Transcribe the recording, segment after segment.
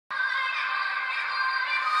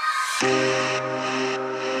Hold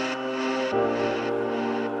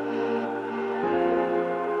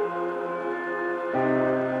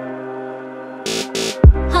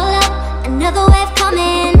up, another wave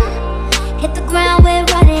coming. Hit the ground, we're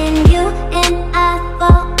running. You and I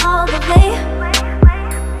fall all the way.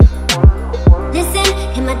 Listen,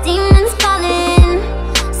 hear my demons calling.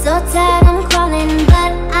 So tired, I'm crawling,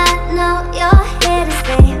 but I know you're here to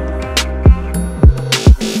stay.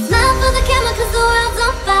 Smile for the camera, cause the world's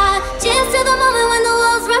on fire. Cheers to the moment when the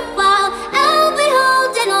walls run wild. I'll be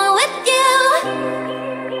holding on with you.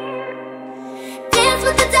 Dance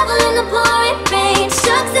with the devil in the pouring rain.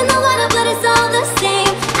 Sharks in the water, but it's all the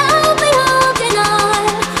same. I'll be holding on.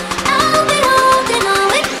 I'll be holding on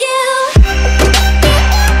with you.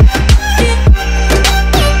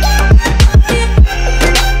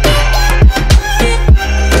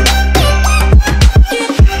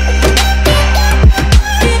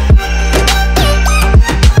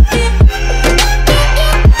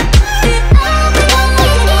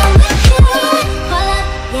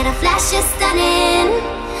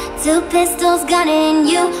 Two pistols gunning,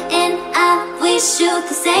 you and I, we shoot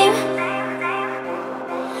the same.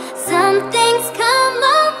 Some things come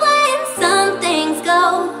my way and some things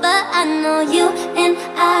go, but I know you and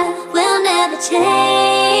I will never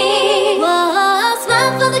change. Whoa,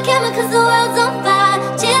 smile for the camera cause the world's on fire.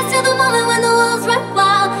 Cheers to the moment when the walls run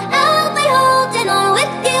wild. I'll be holding on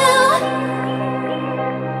with you.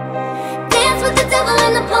 Dance with the devil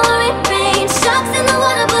in the pouring rain. Sharks in the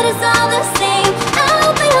water, but it's all the same.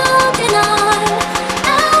 I'll be holding on.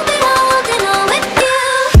 I'll be holding on with you.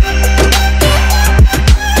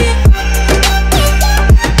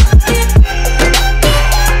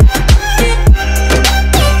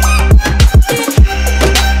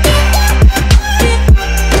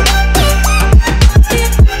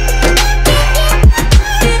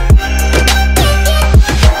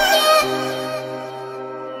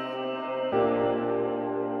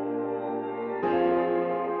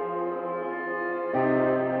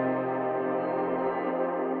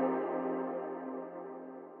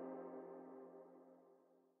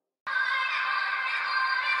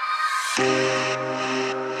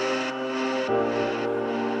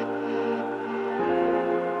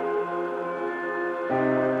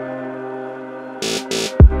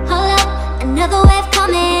 Hold up, another wave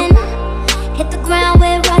coming. Hit the ground,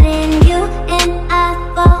 we're running. You and I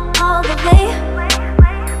fall all the way.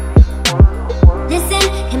 Listen,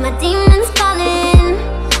 hear my demons calling.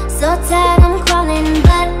 So tired, I'm crawling,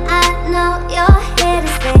 but I know you're here to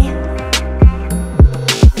stay.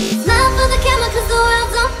 Smile for the camera cause the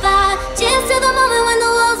world's on fire. Cheers to the moment when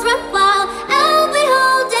the walls run wild. I'll be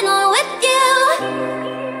holding on with you.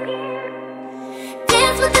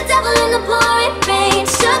 Dance with the devil in the pouring rain.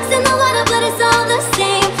 Sharks in the water, but it's all the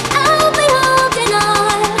same. I'll be holding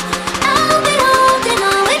on. I'll be holding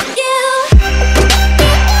on with you.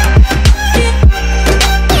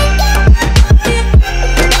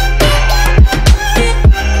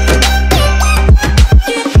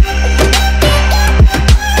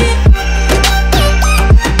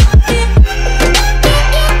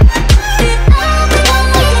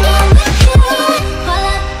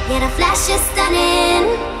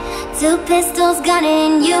 Two pistols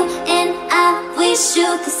gunning, you and I, we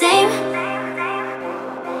shoot the same.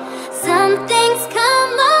 Some things come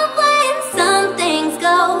my way and some things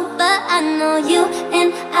go, but I know you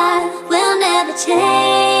and I will never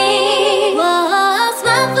change. Whoa,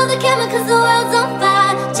 smile for the camera cause the world's on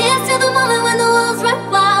fire. Cheers to the moment when the walls run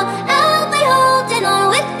wild. I'll be holding on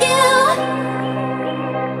with you.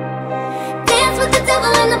 Dance with the devil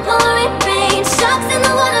in the pouring rain. Sharks in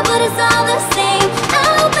the water, but it's all the same.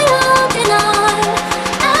 I'll be holding on.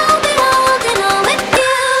 I'll be holding on with you.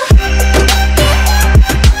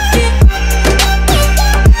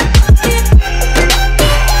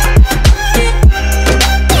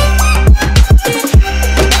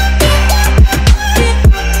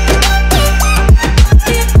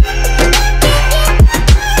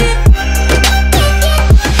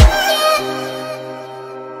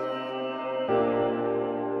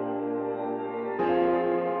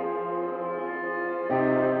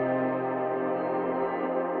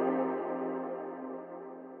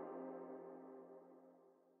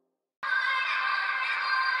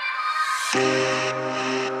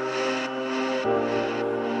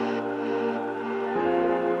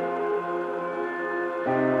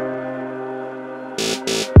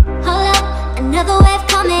 Hold up, another wave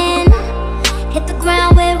coming. Hit the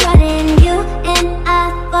ground, we're running. You and I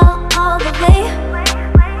fall all the way.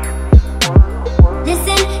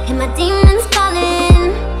 Listen, hear my demons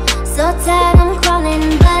calling. So tired, I'm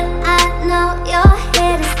crawling, but I know you're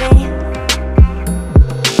here to stay.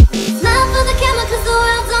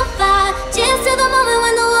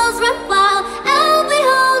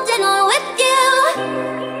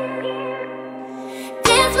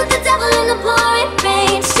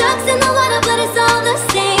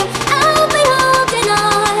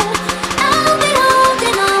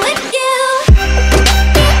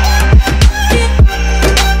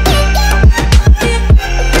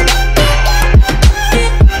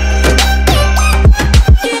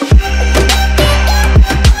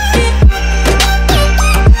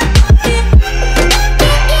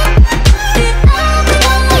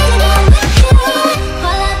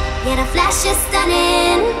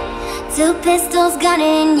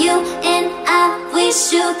 we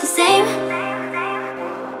shoot the same.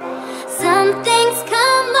 Some things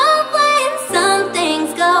come our way and some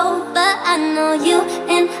things go, but I know you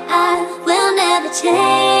and I will never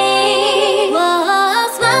change. Whoa,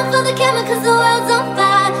 smile for the camera 'cause the world's on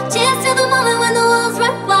fire. Cheers to the moment when the world's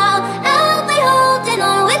run wild. I'll be holding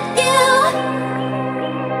on with you.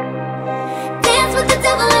 Dance with the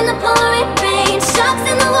devil in the pouring rain. Sharks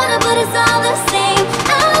in the water, but it's all the same.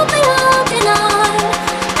 I'll be holding on.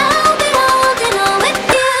 I'll be holding on with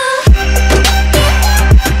you.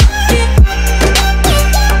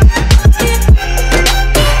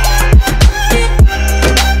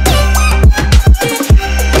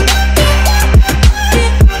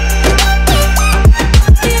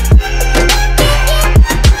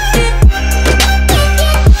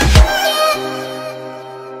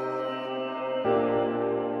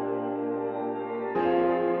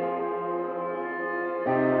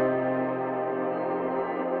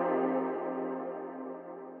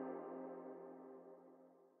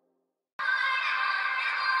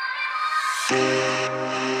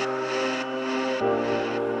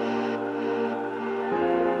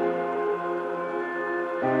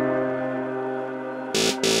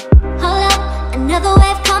 Another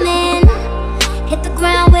wave coming, hit the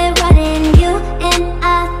ground, we're running. You and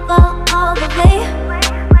I fall all the way.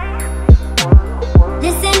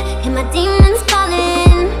 Listen, hear my demons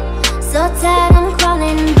calling. So tired, I'm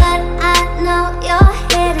crawling, but I know you're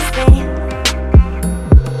here to stay.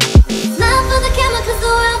 Smile for the camera 'cause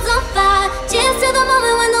the world's on fire. Cheers to the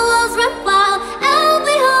moment when the walls run wild. I'll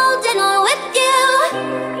be holding on with you.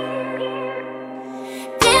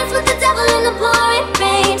 Dance with the devil in the pouring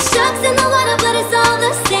rain. Sharks in the water, but it's all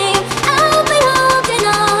the same. I'll be holding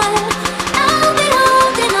on. I'll be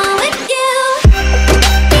holding on with you.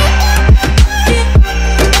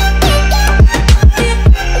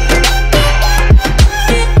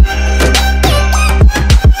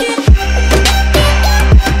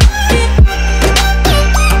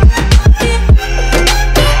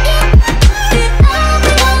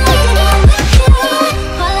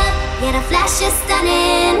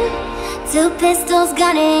 Two pistols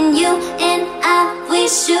gunning, you and I, we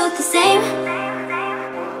shoot the same.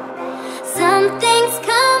 Some things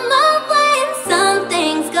come our way and some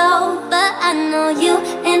things go, but I know you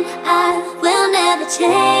and I will never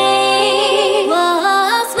change.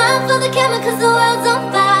 Whoa, smile for the camera 'cause the world's on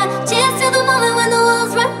fire. Cheers to the moment when the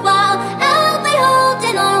world's run wild. I'll be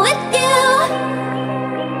holding on with you.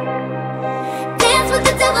 Dance with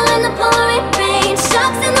the devil in the pouring rain.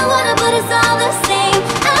 Sharks in the water, but it's all the same.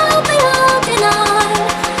 I'll be holding on.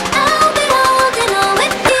 I'll be holding on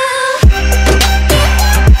with you.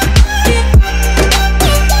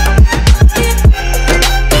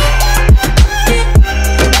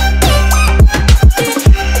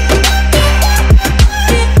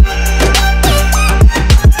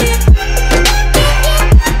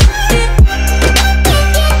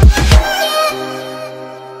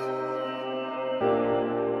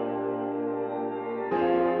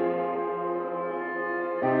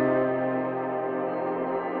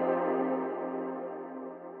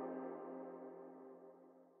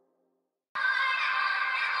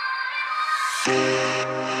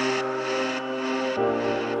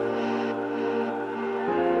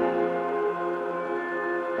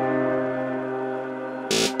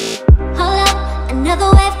 Another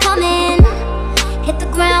wave coming, hit the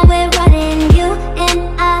ground, we're running. You and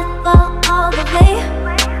I fall all the way.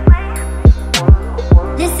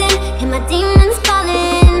 Listen, hear my demons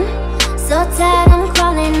calling. So tired, I'm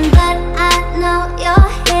crawling, but I know you're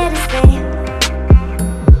here to stay.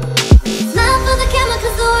 Smile for the camera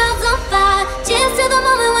 'cause the world's on fire. Cheers to the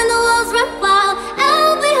moment when the walls run wild.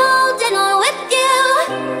 I'll be holding on with you.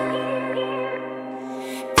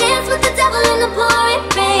 Dance with the devil in the pouring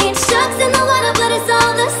rain. Sharks in the water, but it's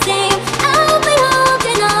all the same. I'll be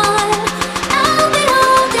holding on. I'll be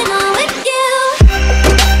holding on with you.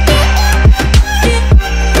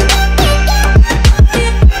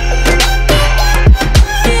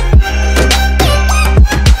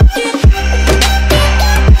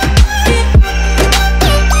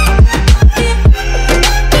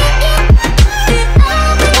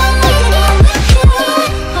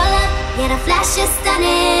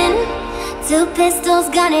 Two pistols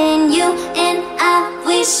gunning, you and I,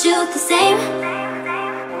 we shoot the same.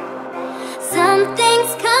 Some things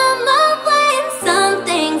come our way and some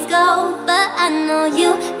things go, but I know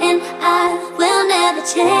you and I will never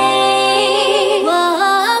change.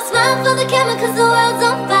 Whoa, smile for the camera 'cause the world's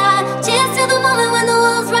on fire. Cheers to the moment when the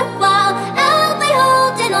walls run wild. I'll be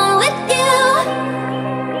holding on with you.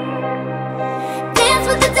 Dance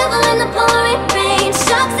with the devil in the pouring rain.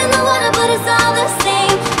 Sharks in the water, but it's all the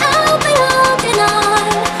same. I'll be holding on.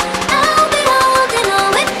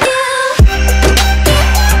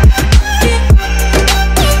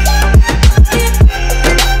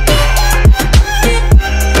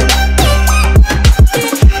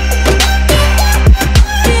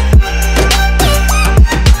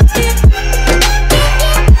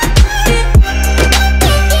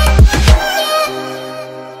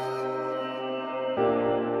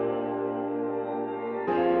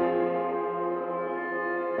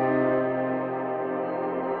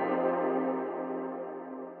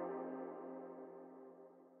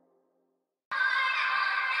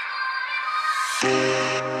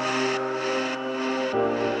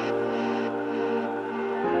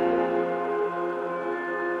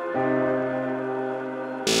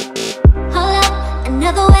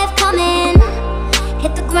 another wave coming.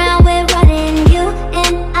 Hit the ground, we're running. You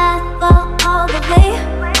and I fall all the way.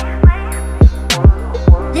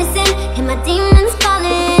 Listen, hear my demons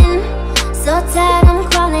calling. So tired, I'm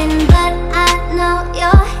crawling, but I know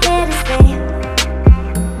you're here to stay.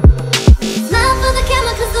 Smile for the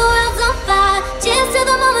camera, cause the world's on fire. Cheers to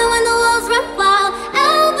the moment when the walls run wild.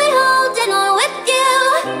 I'll be holding on with you.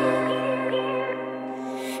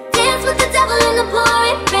 Dance with the devil in the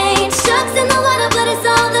pouring rain. Sharks in the water, but it's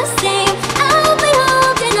all the same. I'll be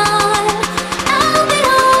holding on. I'll be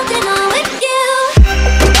holding on with you.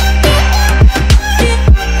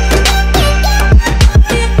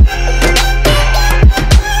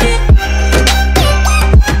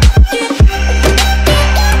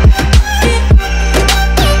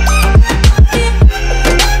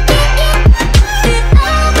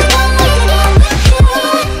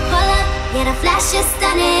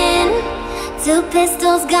 Two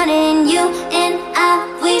pistols gunning, you and I,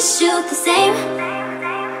 we shoot the same.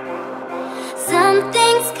 Some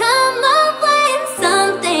things come our way and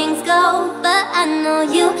some things go, but I know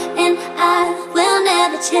you and I will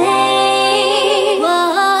never change.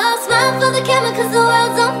 Whoa, smile for the camera cause the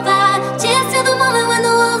world's on fire. Cheers to the moment when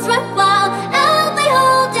the walls run wild. I'll be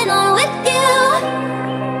holding on with you.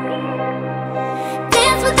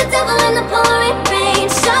 Dance with the devil in the pouring rain.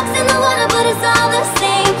 Sharks in the water, but it's all the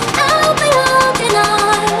same. I'll be holding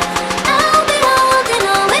on. I'll be holding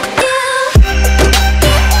on with you.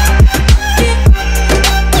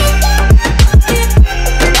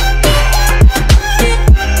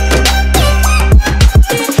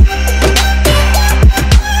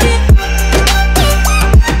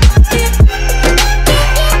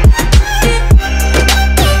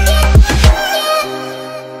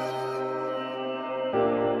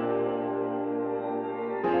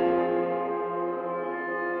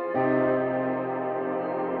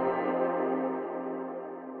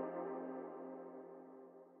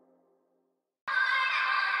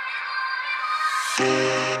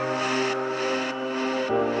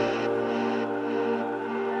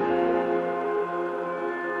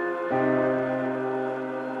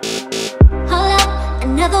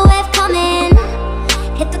 Another wave coming.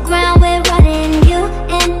 Hit the ground, we're running. You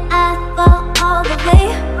and I fall all the way.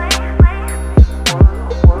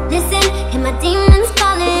 Listen, hear my demons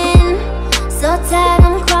calling. So tired,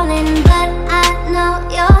 I'm crawling, but I know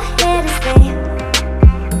you're here to stay.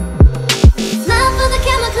 Smile for the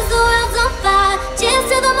camera cause the world's on fire. Cheers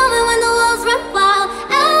to the moment when the walls run wild.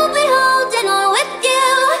 I'll be holding on with you.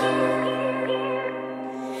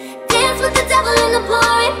 Dance with the devil in the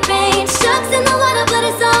pouring rain. Sharks in the water, but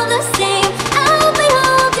it's all the same. I'll be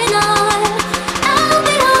holding on. I'll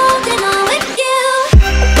be holding on with you.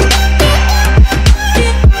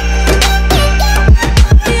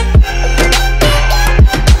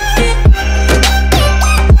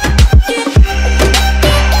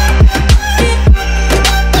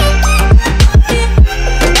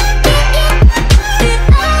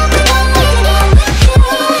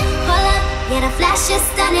 Hold up, yeah, the flash is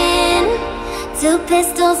stunning. Two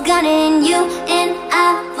pistols gunning, you and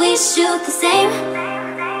I, we shoot the same.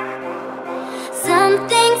 Some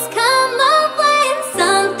things come our way and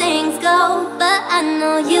some things go, but I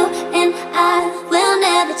know you and I will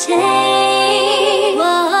never change.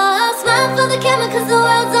 Whoa, smile for the camera cause the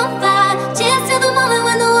world's on fire. Cheers to the moment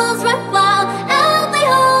when the walls run wild. I'll be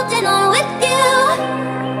holding on with you.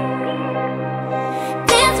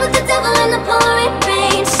 Dance with the devil in the pouring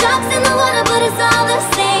rain. Sharks in the water, but it's all the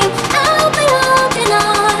same. I'll be holding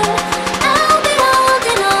on. I'll be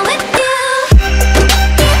holding on with you.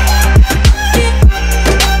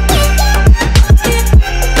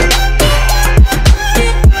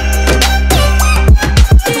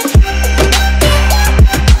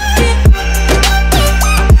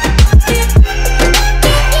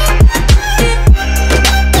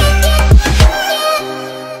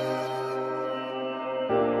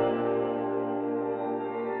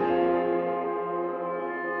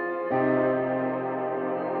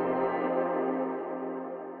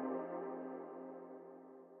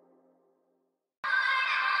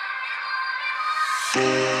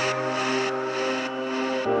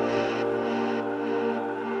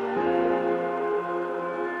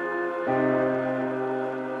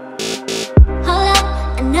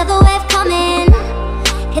 Another wave coming.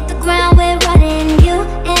 Hit the ground, we're running. You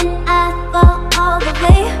and I fall all the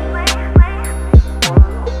way.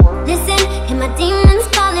 Listen, hear my demons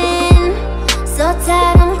calling. So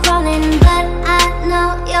tired, I'm crawling, but I know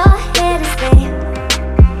you're here to stay.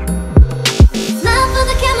 Smile for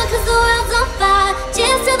the camera cause the world's on fire.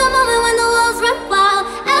 Cheers to the moment when the walls run wild.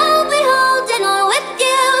 I'll be holding on with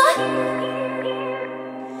you.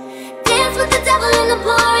 Dance with the devil in the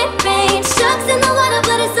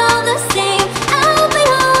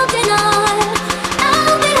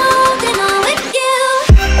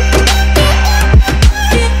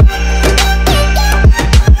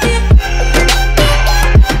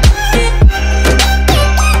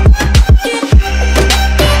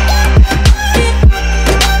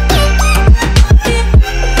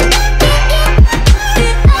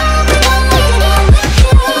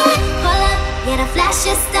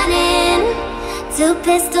Two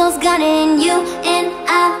pistols gunning you, and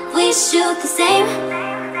we shoot the same.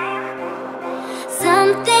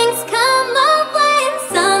 Some things come our way and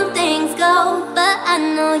some things go, but I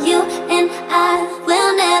know you and I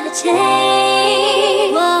will never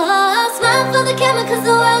change. Whoa, smile for the camera 'cause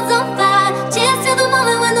the world's on fire. Cheers to the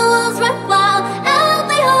moment when the walls run wild. I'll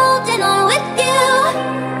be holding on with you.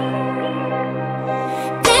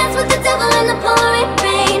 Dance with the devil in the pouring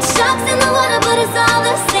rain. Sharks in the water, but it's all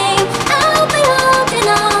the same. I'll be holding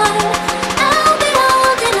on. I'll be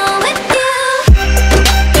holding on with you.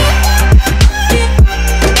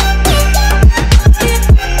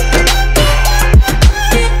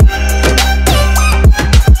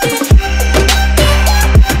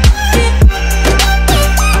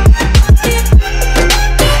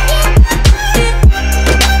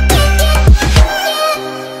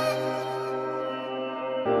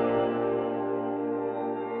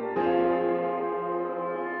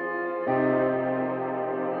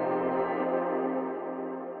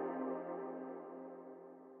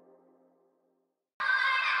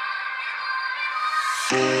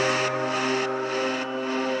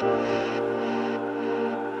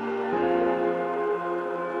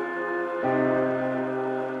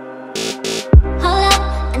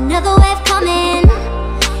 Another wave coming,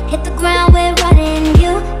 hit the ground, we're running.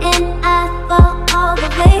 You and I fall all the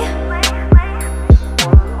way.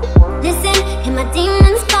 Listen, hear my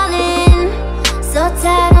demons calling. So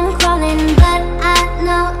tired, I'm crawling, but I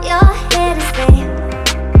know you're here to stay.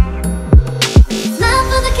 Smile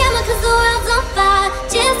for the camera 'cause the world's on fire.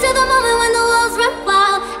 Cheers to the moment when the walls run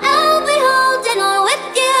wild. I'll be holding on with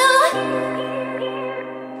you.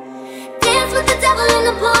 Dance with the devil in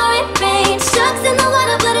the pouring rain. Sharks in the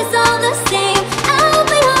water, but it's all the same. I'll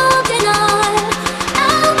be holding on.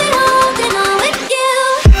 I'll be holding on with you.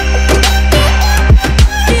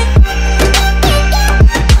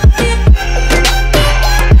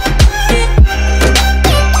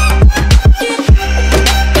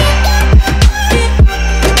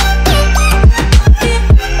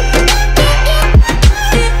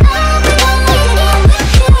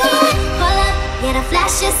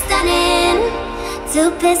 Two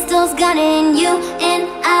pistols gunning you, and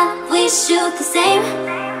we shoot the same.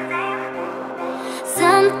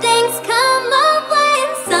 Some things come our way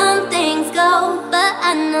and some things go, but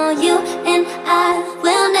I know you and I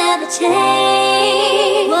will never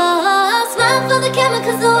change. Whoa, smile for the camera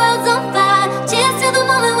 'cause the world's on fire. Cheers to the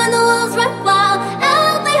moment when the walls run wild.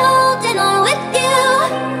 I'll be holding on with you.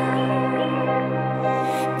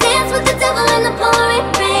 Dance with the devil in the pouring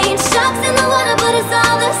rain. Sharks in the water, but it's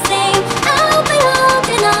all the same. I'll be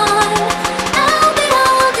holding on. I'll be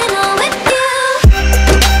holding on with you.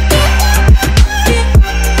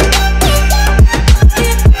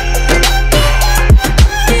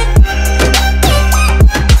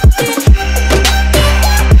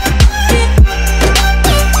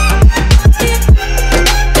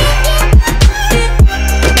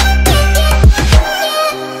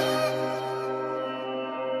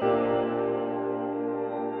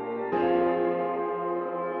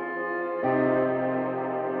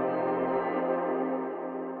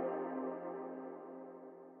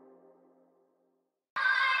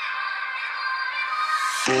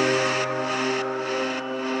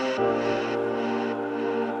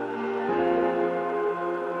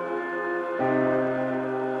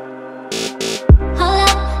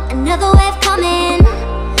 Another wave coming,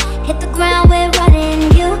 hit the ground, we're running.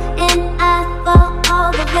 You and I fall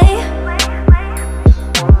all the way.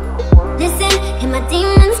 Listen, hear my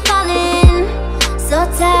demons calling. So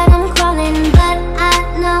tired, I'm crawling, but I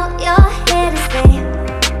know you're here to stay.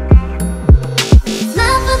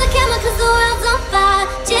 Smile for the camera 'cause the world's on fire.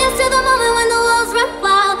 Cheers to the moment when the walls run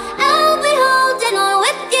wild. I'll be holding on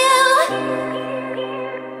with you.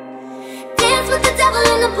 Dance with the devil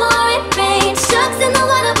in the pouring rain. Sharks in the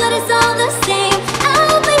water, but it's all the same.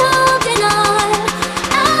 I'll be holding on.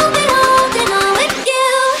 I'll be holding on with you.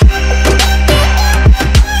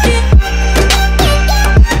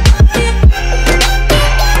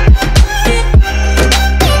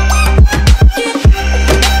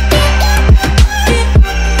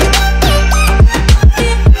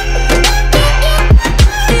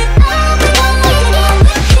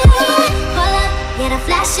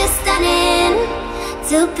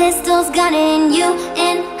 Two pistols gunning you,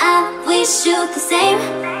 and we shoot the same.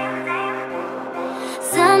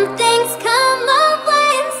 Some things come our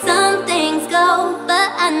way and some things go, but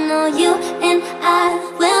I know you and I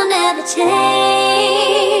will never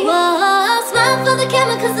change. Whoa, smile for the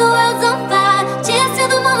camera 'cause the world's on fire. Cheers to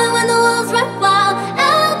the moment when the walls run wild.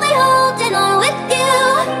 I'll be holding on with you.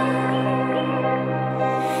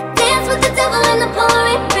 Dance with the devil in the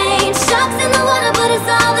pouring rain. Sharks in the water,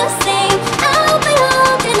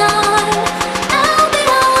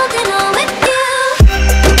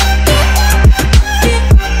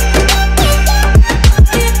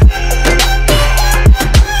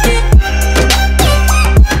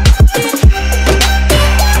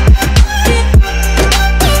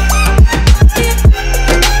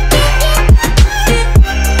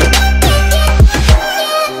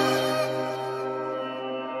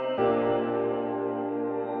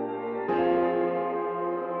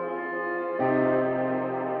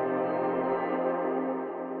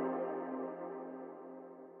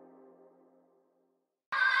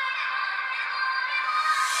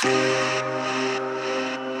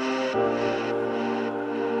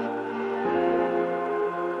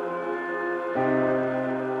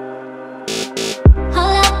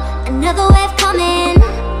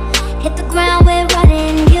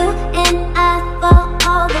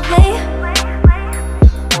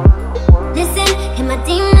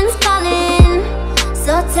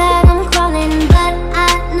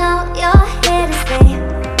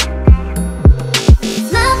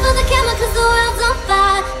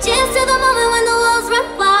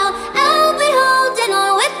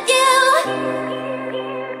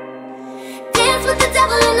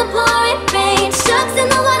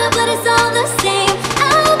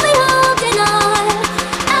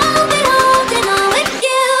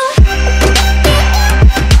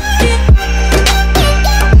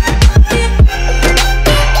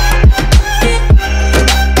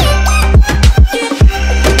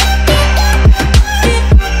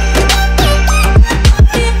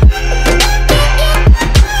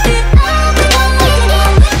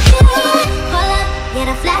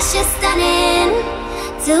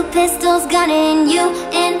 gunning you,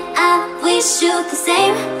 and I, we shoot the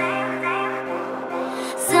same.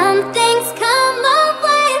 Some things come my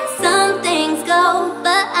way and some things go,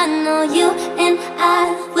 but I know you and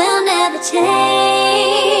I will never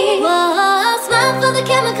change. Whoa, smile for the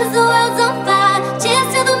camera 'cause the world's on fire. Cheers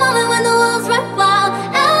to the moment when the world's run wild.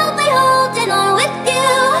 I'll be holding on with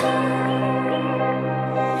you.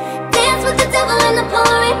 Dance with the devil in the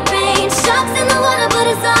pouring rain. Sharks in the water, but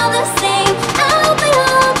it's all the same. I'll be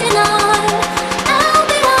holding on. I'll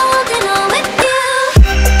be holding on with you.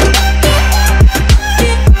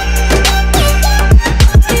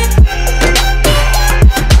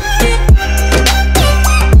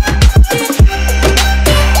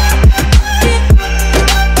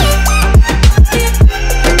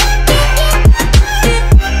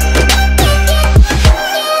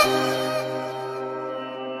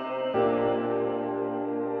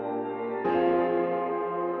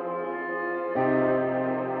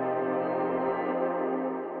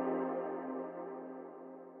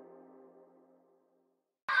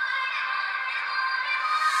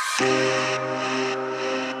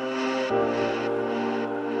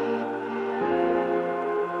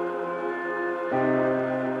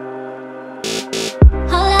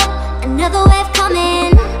 Another wave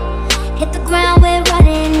coming, hit the ground, we're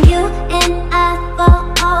running. You and I fall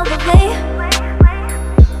all the way.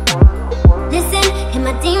 Listen, hear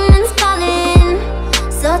my demons calling.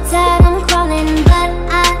 So tired, I'm crawling, but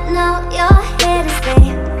I know you're here to stay.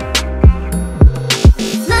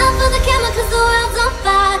 Smile for the camera 'cause the world's on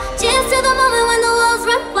fire. Cheers to the moment when the walls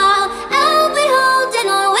run wild. I'll be holding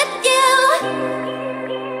on with you.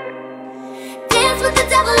 Dance with the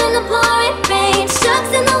devil in the pouring rain.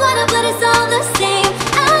 Sharks in the water, but it's all the same.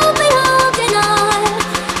 I'll be holding on.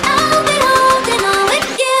 I'll be holding on with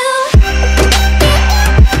you.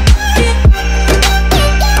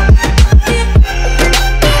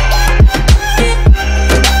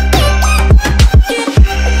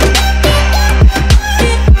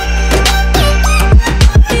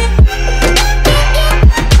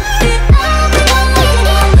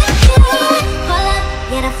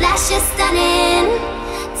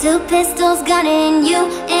 Two pistols gunning you,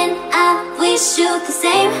 and I, we shoot the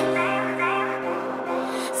same.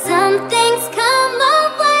 Some things come my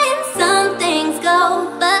way and some things go,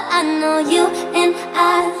 but I know you and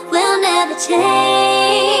I will never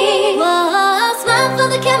change. Whoa, smile for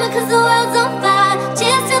the camera 'cause the world's on fire.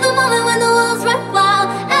 Cheers to the moment when the world's run wild.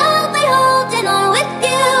 I'll be holding on with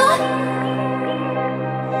you.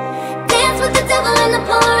 Dance with the devil in the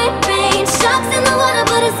pouring rain. Sharks in the water,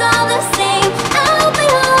 but it's all the same. I'll be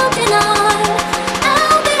holding on.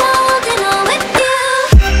 I'll be holding on with you.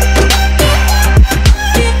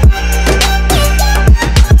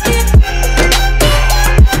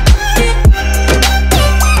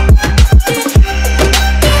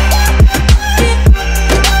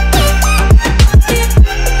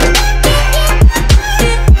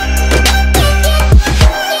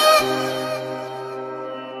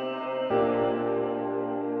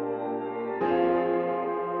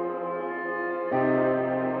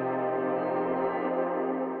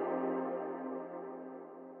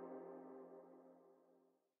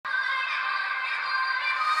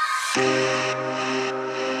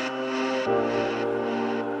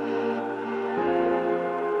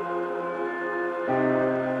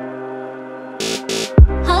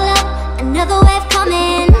 Another wave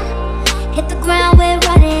coming, hit the ground, we're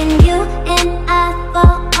running. You and I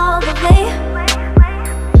fall all the way.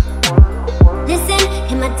 Listen,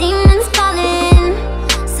 hear my demons calling.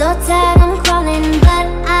 So tired, I'm crawling, but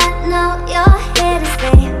I know you're here to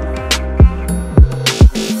stay.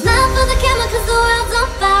 Smile for the camera 'cause the world's on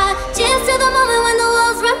fire. Cheers to the moment when the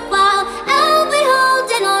walls run wild. I'll be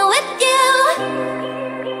holding on with you.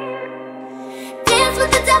 Dance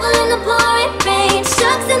with the devil in the pouring rain.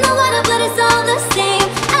 Sharks in the water, but it's all the same.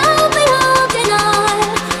 I'll be holding on.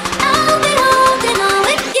 I'll be holding on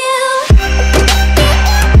with you.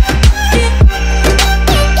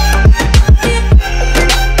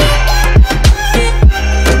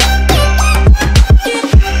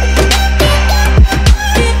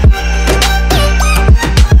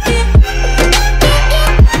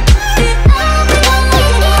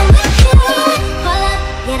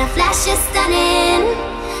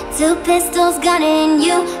 Two pistols gunning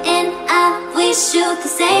you, and I, we shoot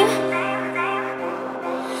the same.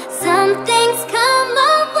 Some things come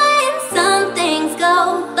my way and some things go,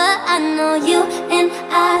 but I know you and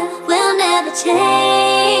I will never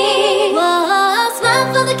change. Whoa, smile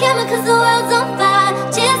for the camera 'cause the world's on fire.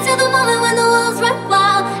 Cheers to the moment when the walls run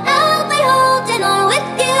wild. I'll be holding on with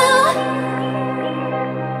you.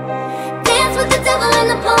 Dance with the devil in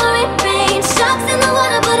the pouring rain. Sharks in the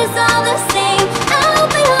water, but it's all the same.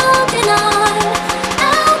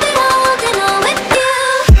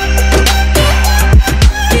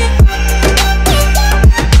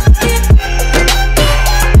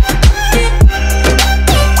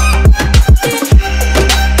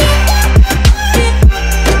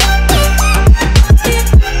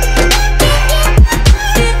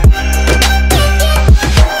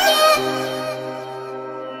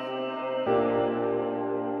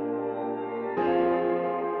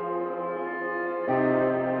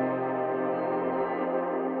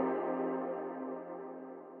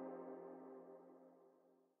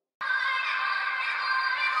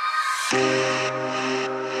 Hold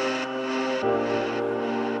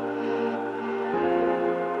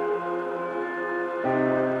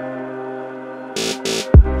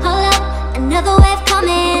up, another wave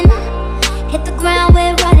coming. Hit the ground,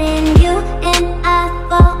 we're running. You and I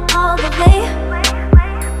fall all the way.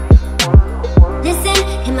 Listen,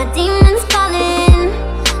 hear my demons calling.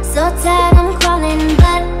 So tired, I'm crawling,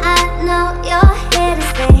 but I know you're here to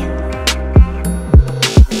stay.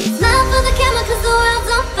 Smile for the camera, cause the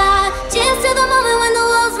world's on fire. Cheers to the moment when the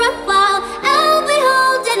walls run wild. I'll be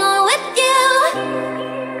holding on with you.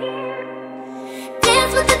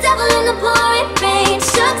 Dance with the devil in the pouring rain.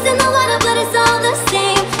 Sharks in the water, but it's all the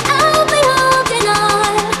same. I'll be holding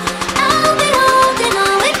on. I'll be holding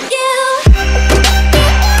on with you.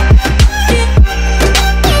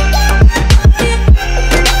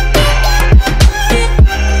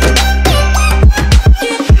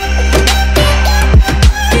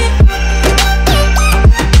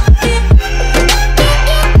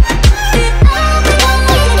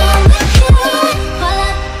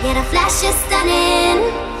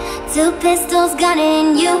 Two pistols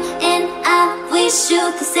gunning, you and I, we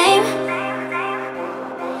shoot the same.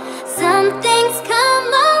 Some things come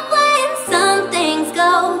my way and some things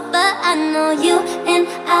go, but I know you and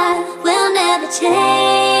I will never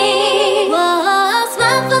change. Whoa,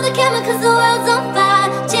 smile for the camera cause the world's on fire.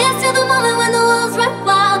 Cheers to the moment when the walls run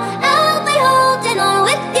wild. I'll be holding on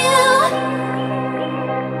with you.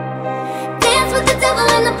 Dance with the devil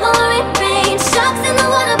in the pouring rain. Sharks in the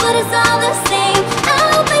water, but it's all the same.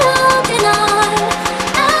 I'll be holding on.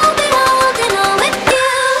 I'll be holding on with you.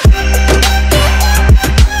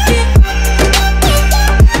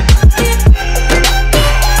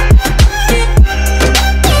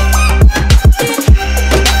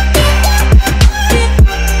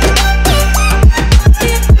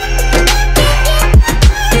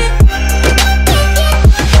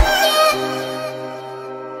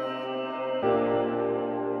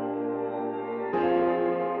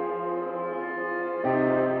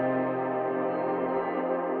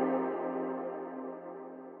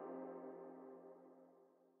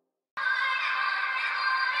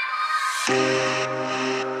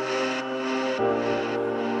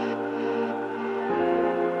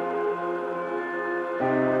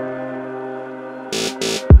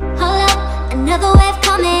 Hold up, another wave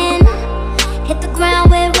coming. Hit the ground,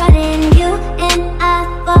 we're running. You and I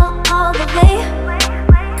fall all the way.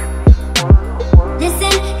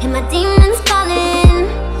 Listen, hear my demons calling.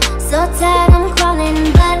 So tired, I'm crawling,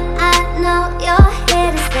 but I know you're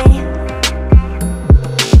here to stay.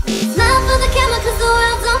 Smile for the camera cause the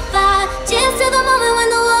world's on fire. Cheers to the moment when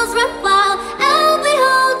the walls run wild. I'll be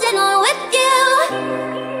holding on with you.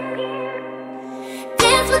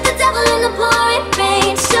 Dance with the devil in the pouring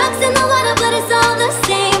rain. Sharks in the water, but it's all the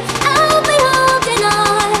same. I'll be holding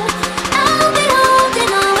on. I'll be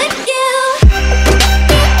holding on with you.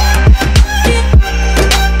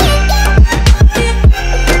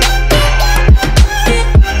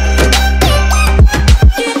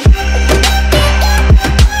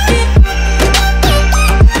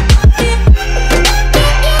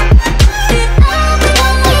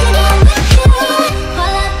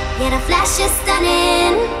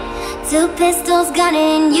 Two pistols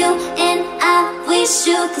gunning, you and I, we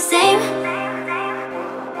shoot the same.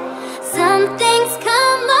 Some things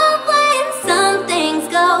come my way and some things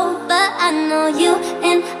go, but I know you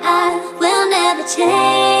and I will never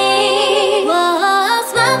change. Whoa,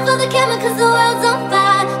 smile for the camera cause the world's on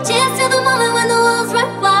fire. Cheers to the moment when the walls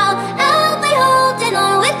run wild. I'll be holding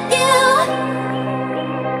on with you.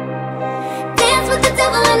 Dance with the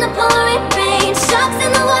devil in the pouring rain. Sharks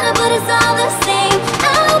in the water, but it's all the same.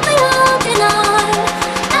 I'll be holding on.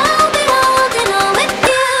 I'll be holding on with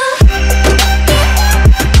you.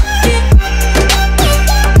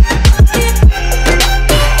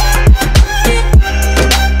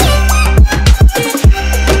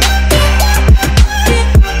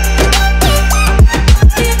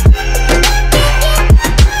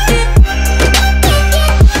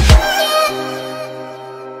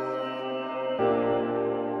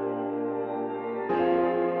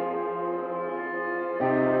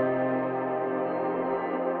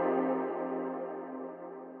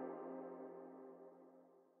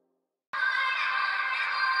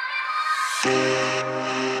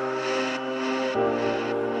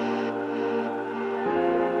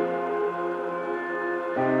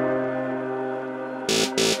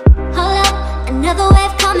 Hold up, another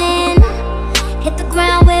wave coming. Hit the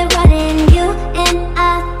ground, we're running. You and I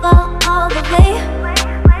fall all the way.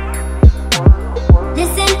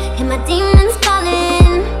 Listen, hear my demons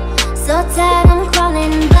calling. So tired, I'm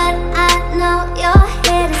crawling, but I know you're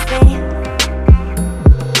here to stay.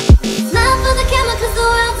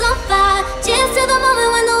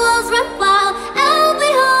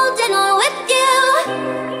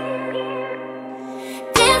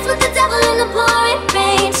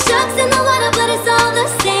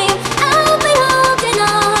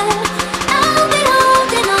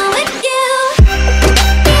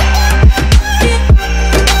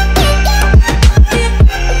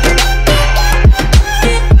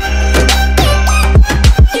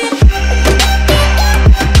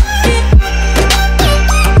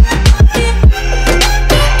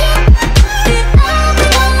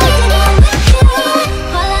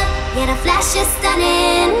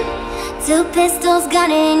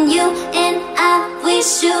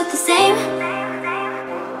 shoot the same.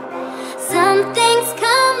 Some things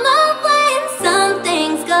come my way and some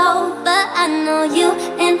things go, but I know you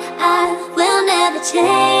and I will never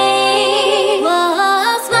change.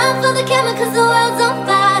 Whoa, smile for the camera 'cause the world's on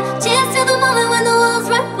fire. Cheers to the moment when the world's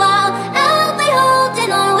run wild. I'll be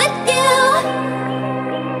holding on with you.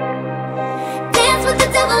 Dance with the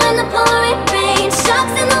devil in the pouring rain.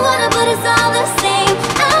 Sharks in the water, but it's all the same.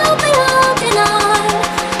 I'll be holding on.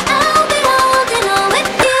 I'll be holding on with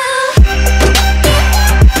you.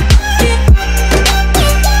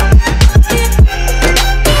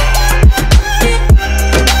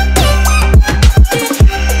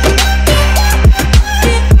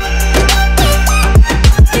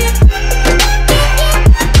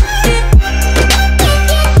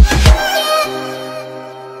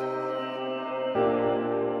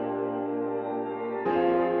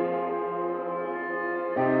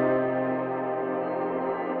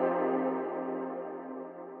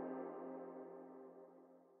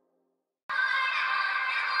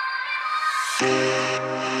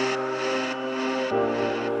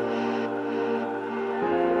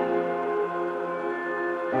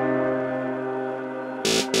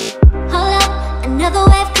 Hold up, another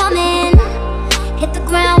wave coming. Hit the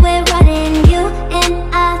ground, we're running. You and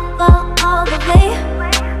I fall all the way.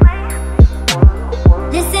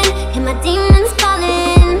 Listen, hear my demons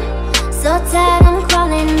calling. So tired, I'm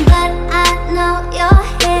crawling, but I know you're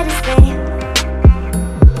here to stay.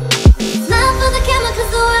 Smile for the camera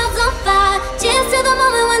 'cause the world's on fire. Cheers to the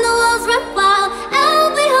moment when the walls run wild.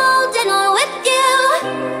 I'll be holding on with you.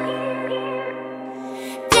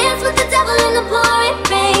 Dance with the devil in the pouring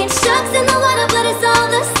rain. Sharks in the water, but it's all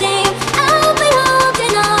the same. I'll be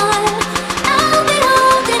holding on. I'll be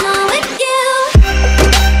holding on with you.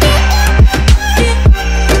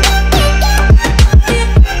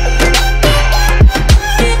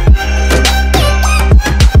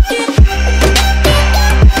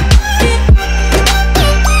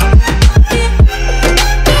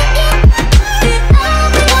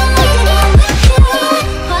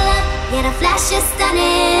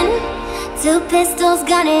 Two pistols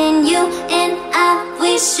gunning, you and I,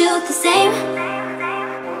 we shoot the same.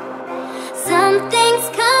 Some things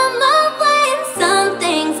come my way and some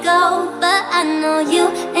things go, but I know you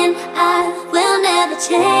and I will never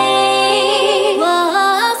change.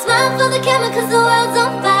 Whoa, smile for the camera 'cause the world's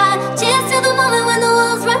on fire. Cheers to the moment when the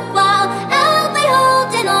world's run wild. I'll be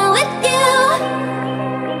holding on with you.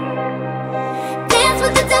 Dance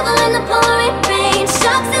with the devil in the pouring rain.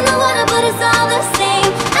 Sharks in the water, but it's all the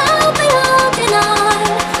same. I'll be holding on.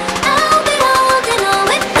 I'll be holding on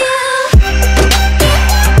with you.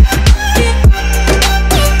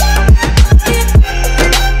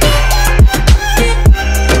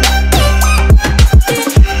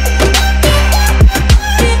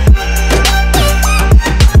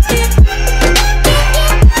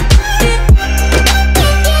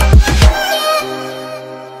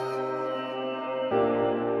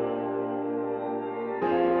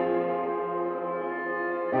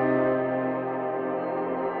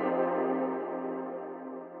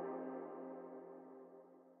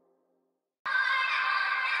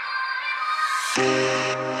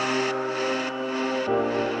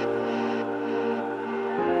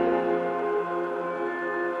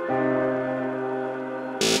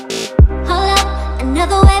 Hold up,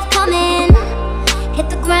 another wave coming. Hit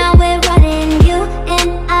the ground, we're running. You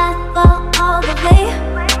and I fall all the way.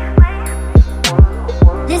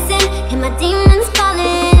 Listen, hear my demons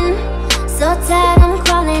calling. So tired, I'm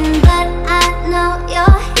crawling, but I know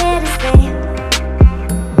you're here to stay.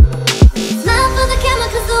 Smile for the camera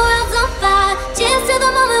 'cause the world's on fire. Cheers to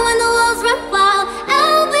the moment when the walls run wild.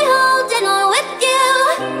 I'll be holding on with you.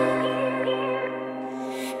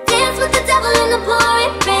 Dance with the devil in the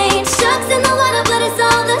pouring rain. Sharks in the water, but it's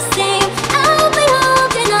all the same. I'll be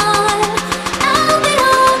holding on. I'll be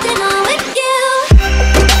holding on with you.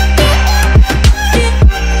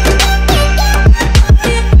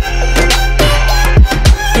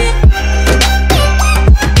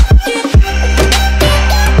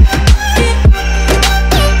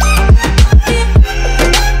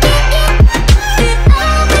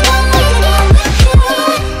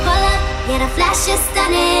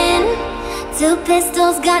 Two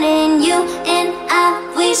pistols gunning, you and I,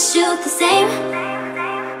 we shoot the same.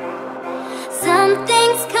 Some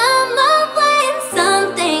things come my way and some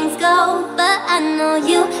things go, but I know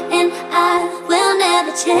you and I will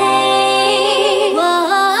never change.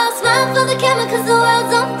 Whoa, smile for the camera 'cause the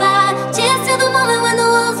world's on fire. Cheers to the moment when the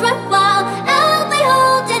walls run wild. I'll be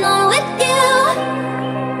holding on with you.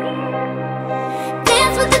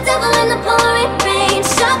 Dance with the devil in the pouring rain.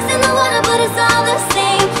 Sharks in the water, but it's all the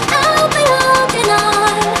same. I'll be holding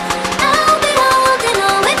on.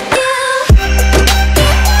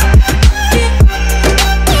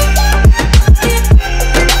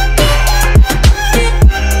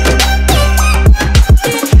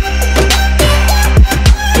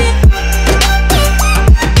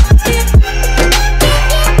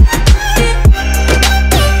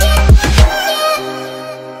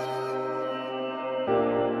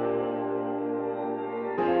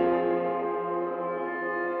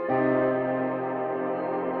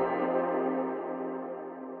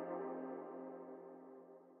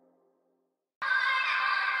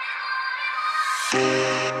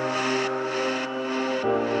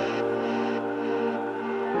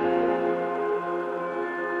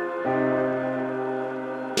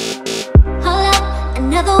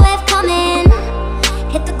 another wave coming.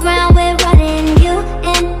 Hit the ground, we're running. You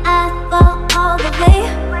and I fall all the way.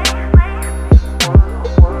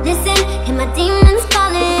 Listen, hear my demons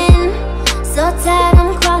calling. So tired,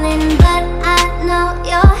 I'm crawling, but I know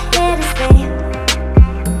you're here to stay.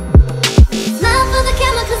 Smile for the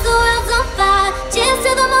camera, cause the world's on fire. Cheers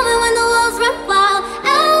to the moment when the walls run wild.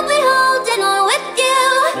 I'll be holding on with you.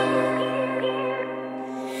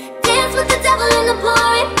 Dance with the devil in the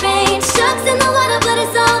pouring rain. Sharks in the water, but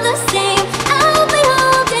it's all the same. I'll be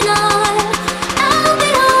holding on. I'll be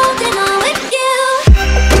holding on with you.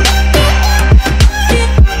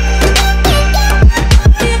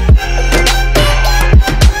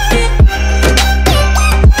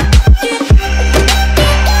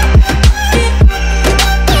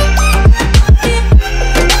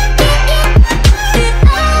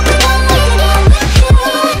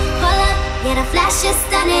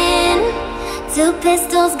 Two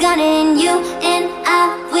pistols gunning, you and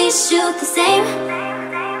I, we shoot the same.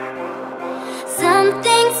 Some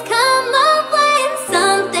things come my way and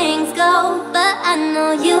some things go, but I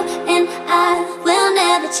know you and I will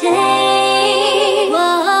never change.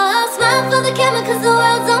 Whoa, smile for the camera cause the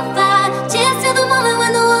world's on fire. Cheers to the moment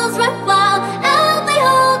when the walls run wild. I'll be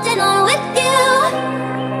holding on with you.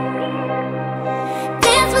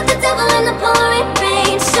 Dance with the devil in the pouring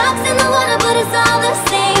rain. Sharks in the water, but it's all the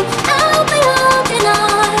same. I'll be holding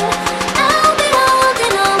on. I'll be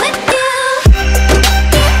holding on with you.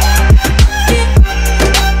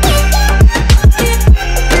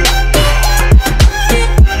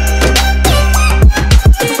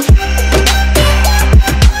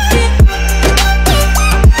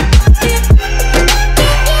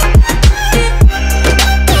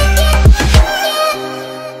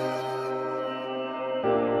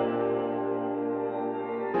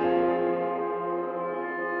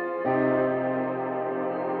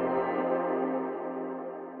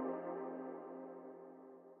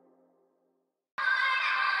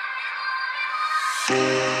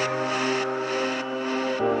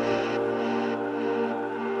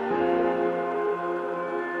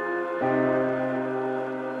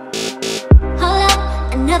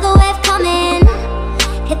 Another wave coming.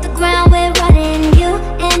 Hit the ground, we're running. You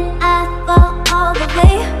and I fall all the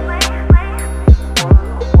way.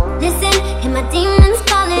 Listen, hear my demons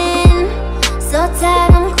calling. So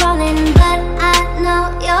tired, I'm crawling, but I know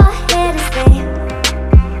you're here to stay.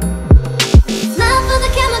 Smile for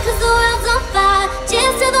the camera cause the world's on fire.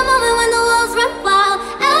 Cheers to the moment when the walls run wild.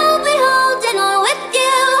 I'll be holding on with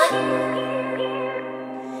you.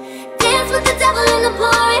 Dance with the devil in the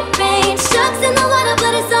pouring rain. Sharks in the water,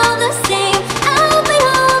 but it's all the same. I'll be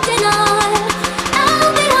holding on.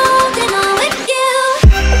 I'll be holding on with you.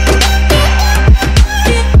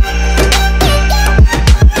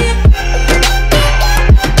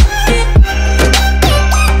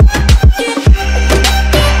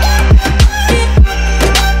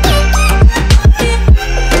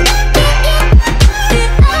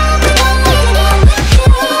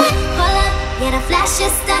 Hold up, yeah, the flash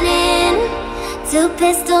is stunning. Two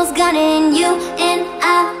pistols gunning, you and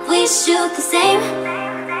I, we shoot the same.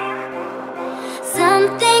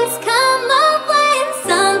 Some things come my way and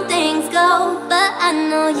some things go, but I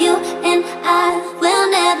know you and I will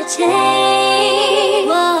never change.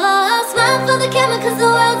 Whoa, smile for the camera cause the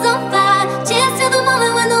world's on fire. Cheers to the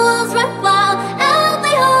moment when the walls run wild. I'll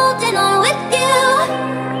be holding on with you.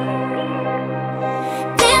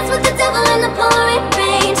 Dance with the devil in the pouring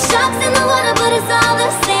rain. Sharks in the water, but it's all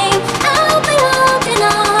the same. I'll be holding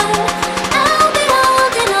on. I'll be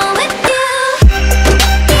holding on with you.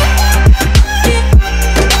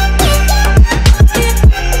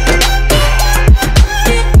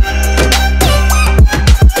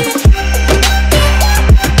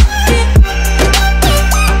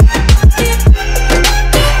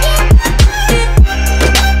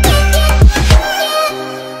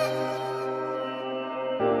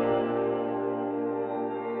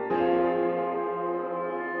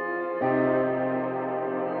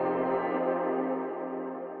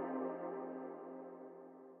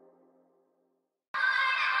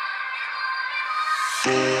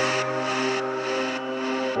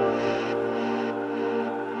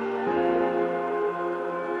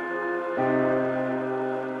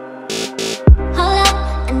 Hold up,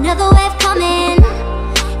 another wave coming.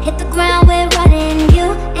 Hit the ground, we're running. You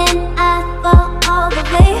and I fall all the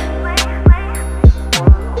way.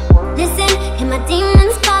 Listen, hear my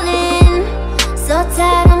demons calling. So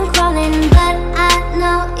tired, I'm crawling, but I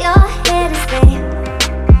know you're here to stay.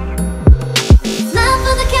 Smile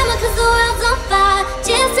for the camera cause the world's on fire.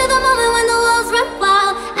 Cheers to the moment when the walls run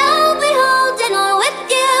wild. I'll be holding on with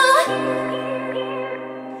you.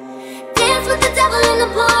 Dance with the devil in the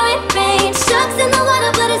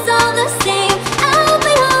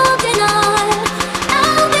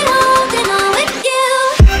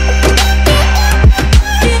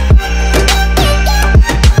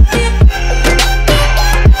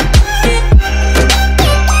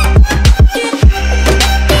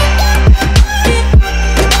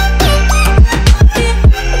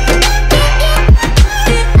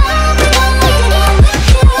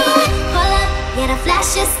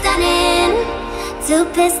Two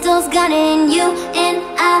pistols gunning you, and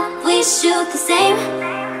we shoot the same.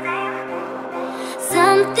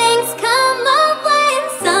 Some things come my way and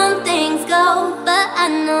some things go, but I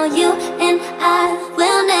know you and I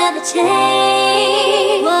will never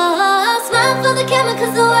change. Whoa, smile for the camera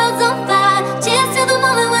 'cause the world's on fire. Cheers to the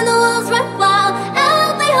moment when the world's run wild.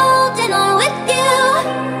 I'll be holding on with you.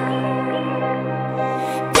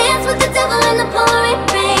 Dance with the devil in the pouring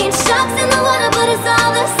rain. Sharks in the water, but it's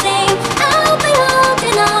all the same. I'll be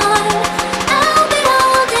holding on. I'll be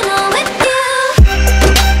holding on with you.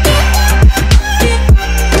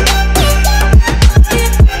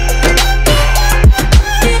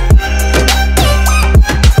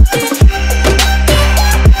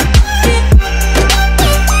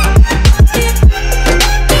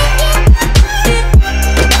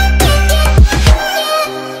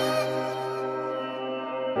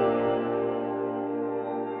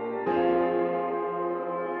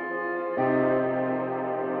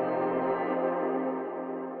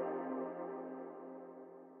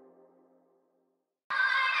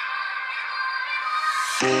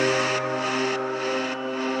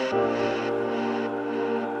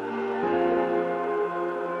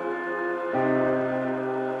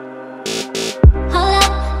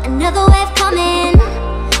 Another wave coming,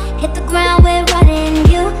 hit the ground, we're running.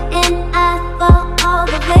 You and I fall all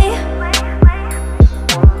the way.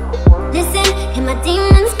 Listen, hear my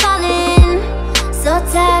demons calling. So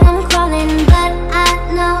tired, I'm crawling, but I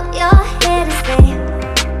know you're here to stay.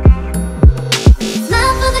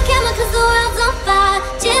 Smile for the camera 'cause the world's on fire.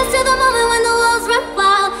 Cheers to the moment when the walls run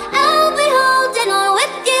wild. I'll be holding on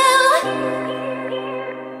with you.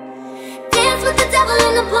 Dance with the devil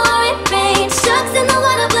in the pouring rain. Sharks in the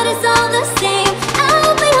water, but it's all the same.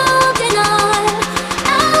 I'll be holding on.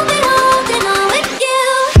 I'll be holding on with you.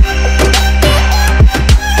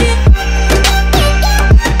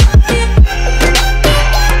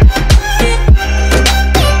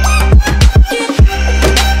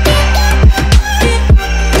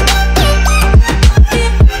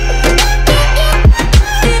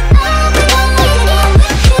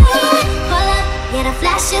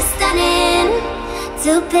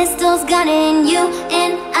 Two pistols gunning you,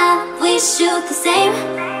 and we shoot the same.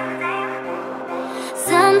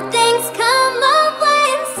 Some things come my way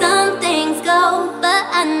and some things go, but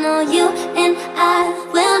I know you and I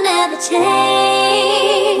will never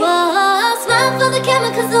change. Whoa, smile for the camera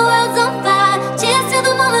 'cause the world's on fire. Cheers to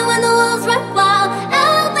the moment when the walls run wild.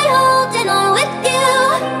 I'll be holding on with you.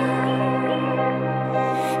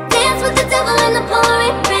 Dance with the devil in the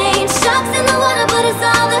pouring rain. Sharks in the water, but it's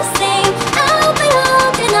all the same. I'll be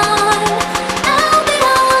holding on. I'll be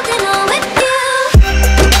holding on with you.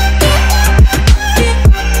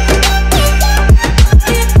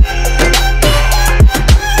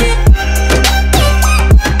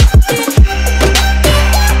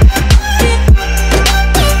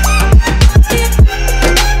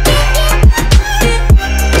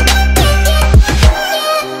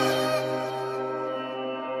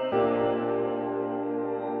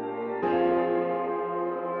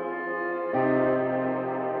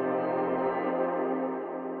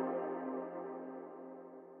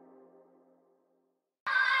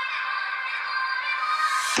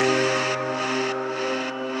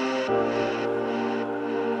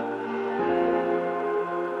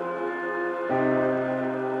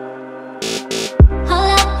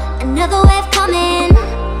 Another wave coming,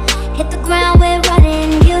 hit the ground, we're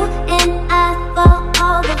running. You and I fall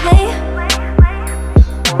all the way.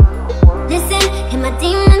 Listen, hear my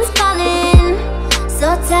demons calling. So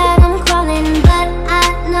tired, I'm crawling, but I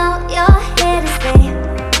know you're here to stay.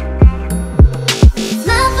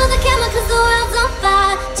 Smile for the camera 'cause the world's on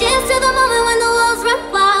fire. Cheers to the moment when the walls run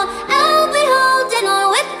wild. I'll be holding on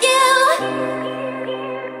with you.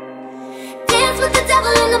 Dance with the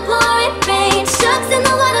devil in the pouring rain. Sharks in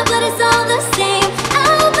the water, but it's all the same.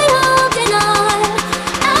 I'll be holding on.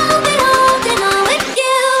 I'll be holding on with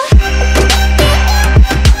you.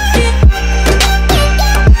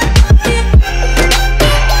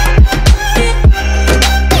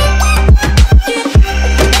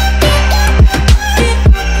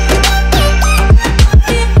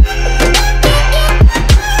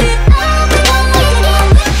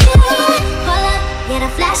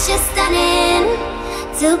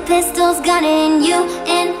 Two pistols gunning you,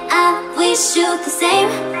 and we shoot the same.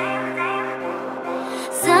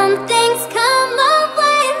 Some things come my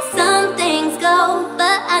way and some things go,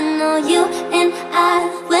 but I know you and I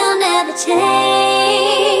will never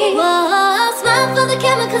change. Whoa, smile for the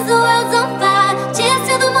camera 'cause the world's on fire. Cheers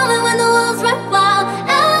to the moment when the walls run wild.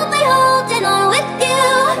 I'll be holding on with you.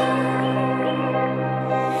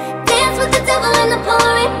 Dance with the devil in the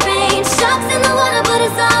pouring rain. Sharks in the water,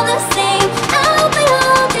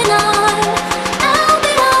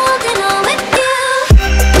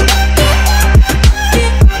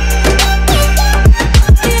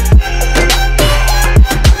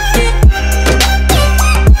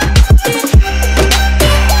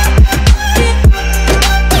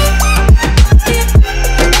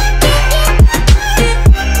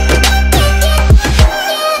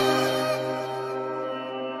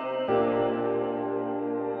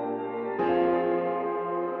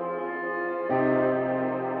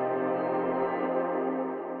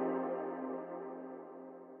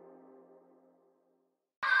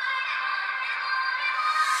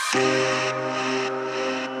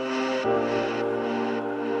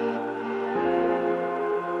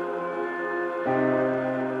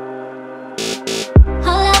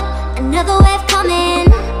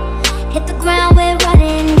 hit the ground, we're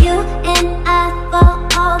running. You and I fall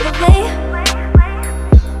all the way.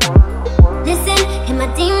 Listen, hear my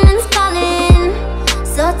demons calling.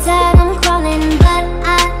 So tired I'm crawling, but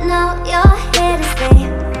I know you're here to stay.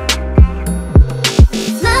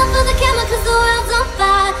 Smile for the camera cause the world's on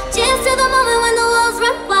fire. Cheers to the moment when the walls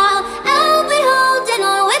run wild. I'll be holding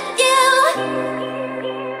on with you.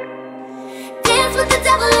 Dance with the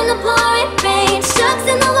devil in the pouring rain. Sharks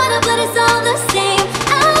in the water but it's all the same.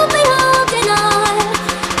 I'll be holding on.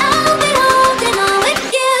 I'll be holding on with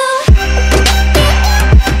you.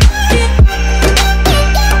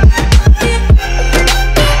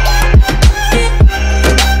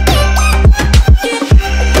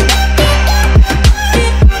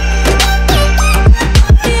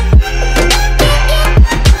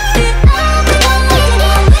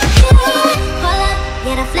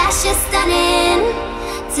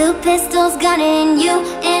 Two pistols gunning, you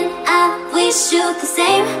and I, we shoot the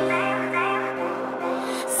same.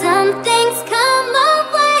 Some things come my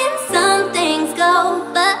way and some things go,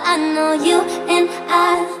 but I know you and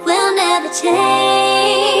I will never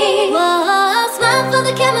change. Whoa, smile for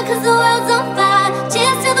the camera cause the world's on fire.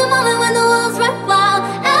 Cheers to the moment when the walls run wild.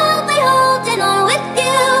 I'll be holding on with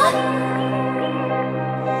you.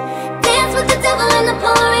 Dance with the devil in the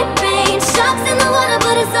pouring rain. Sharks in the water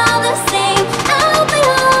but it's all the same. I'll be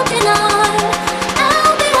holding on.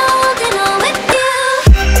 I'll be holding on with you.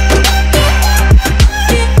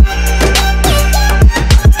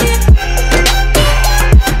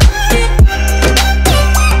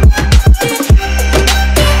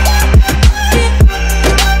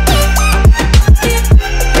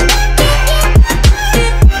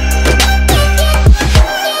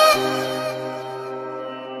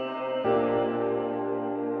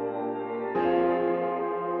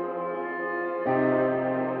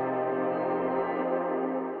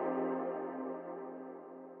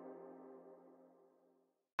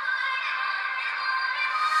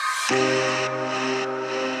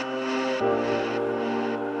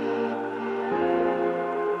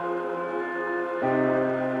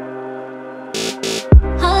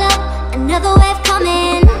 Another wave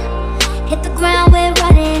coming, hit the ground, we're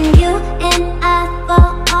running. You and I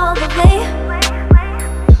fall all the way.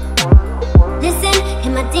 Listen,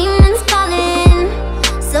 hear my demons calling.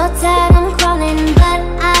 So tired I'm crawling, but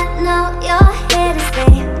I know you're here to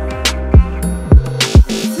stay.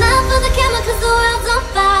 Smile for the camera cause the world's on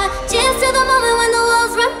fire. Cheers to the moment when the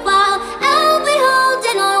walls run wild. I'll be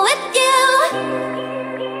holding on with you.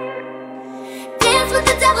 Dance with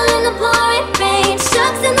the devil in the pouring rain.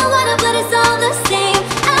 Sharks in the water but it's all the same.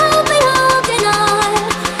 I'll be holding on.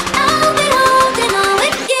 I'll be holding on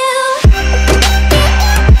with you.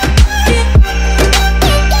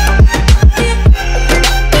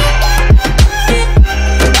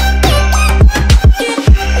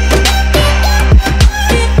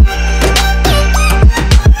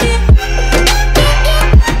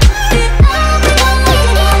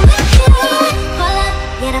 Hold up,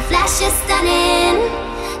 yeah, the flash is stunning.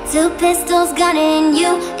 Two pistols gunning,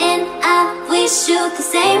 you and I, we shoot the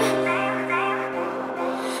same.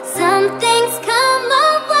 Some things come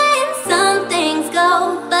my way and some things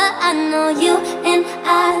go, but I know you and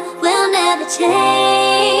I will never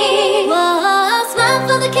change. Whoa, smile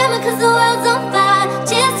for the camera cause the world's on fire.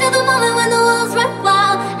 Cheers to the moment when the walls run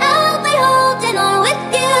wild. I'll be holding on with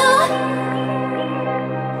you.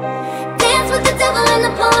 Dance with the devil in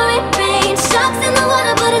the pouring rain. Sharks in the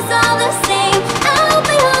water but it's all the same. I'll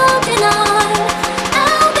be holding on.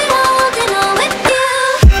 I'll be holding on with you.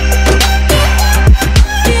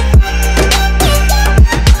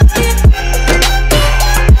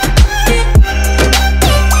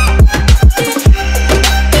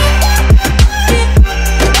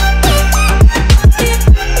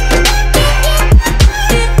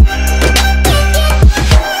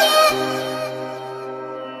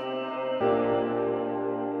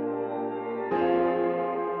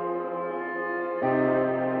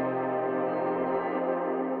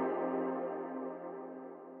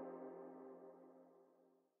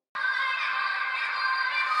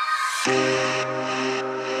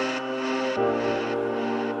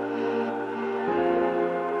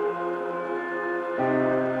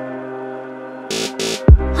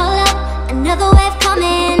 Another wave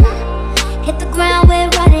coming, hit the ground, we're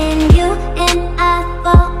running. You and I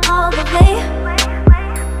fall all the way.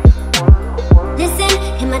 Listen,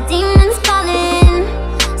 hear my demons calling.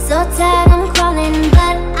 So tired I'm crawling,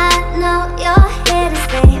 but I know you're here to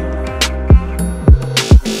stay.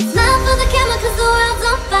 Smile for the camera cause the world's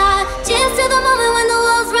on fire. Cheers to the moment when the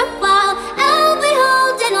walls run wild. I'll be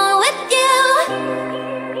holding on with you.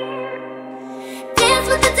 Dance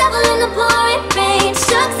with the devil in the pouring rain.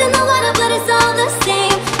 Sharks in the water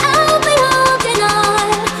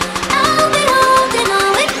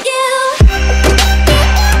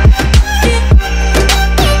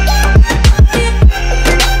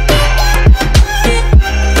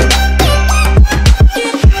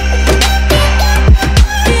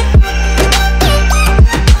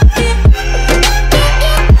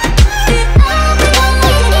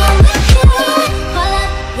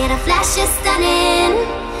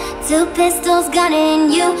pistols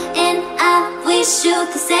gunning you, and we shoot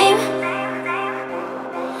the same.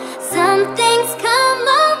 Some things come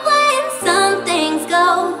our way and some things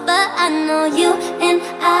go, but I know you and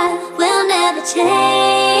I will never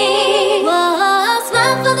change. Whoa,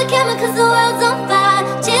 smile for the camera 'cause the world's on fire.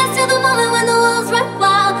 Cheers to the moment when the wolves run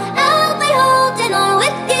wild. I'll be holding on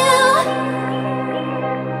with you.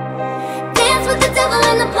 Dance with the devil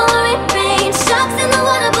in the pouring rain. Sharks in the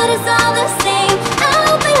water, but it's all the same.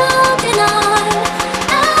 I'll be holding on.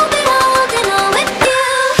 I'll be holding on with you.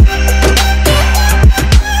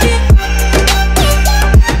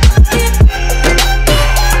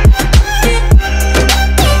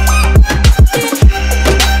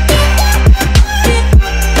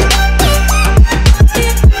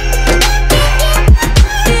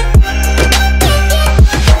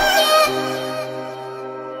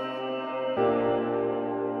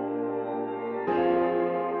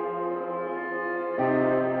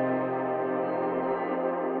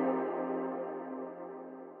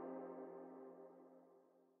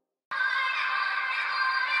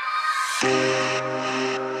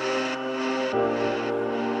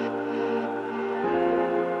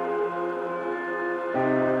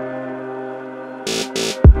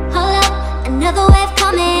 Another wave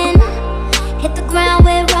coming, hit the ground,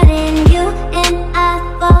 we're running. You and I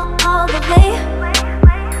fall all the way.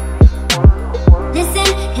 Listen,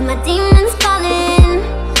 hear my demons calling.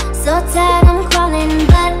 So tired, I'm crawling,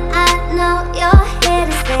 but I know you're here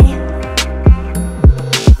to stay.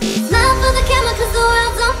 Smile for the camera 'cause the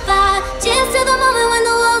world's on fire. Cheers to the moment when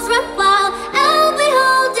the wolves run wild. I'll be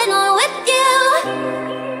holding on with you.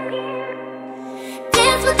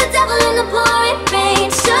 Dance with the devil in the pouring rain.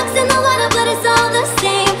 Sharks in the water, but it's all the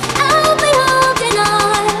same. I'll be holding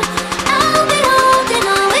on. I'll be holding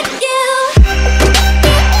on with you.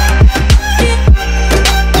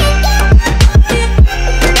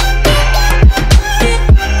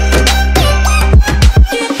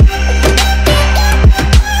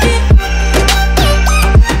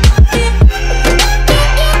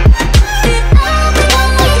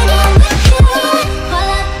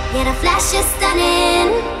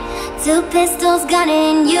 Two pistols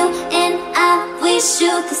gunning you, and we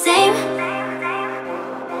shoot the same.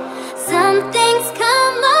 Some things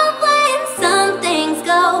come our way and some things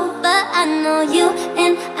go, but I know you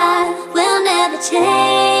and I will never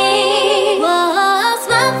change. Whoa,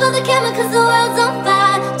 smile for the camera 'cause the world's on fire.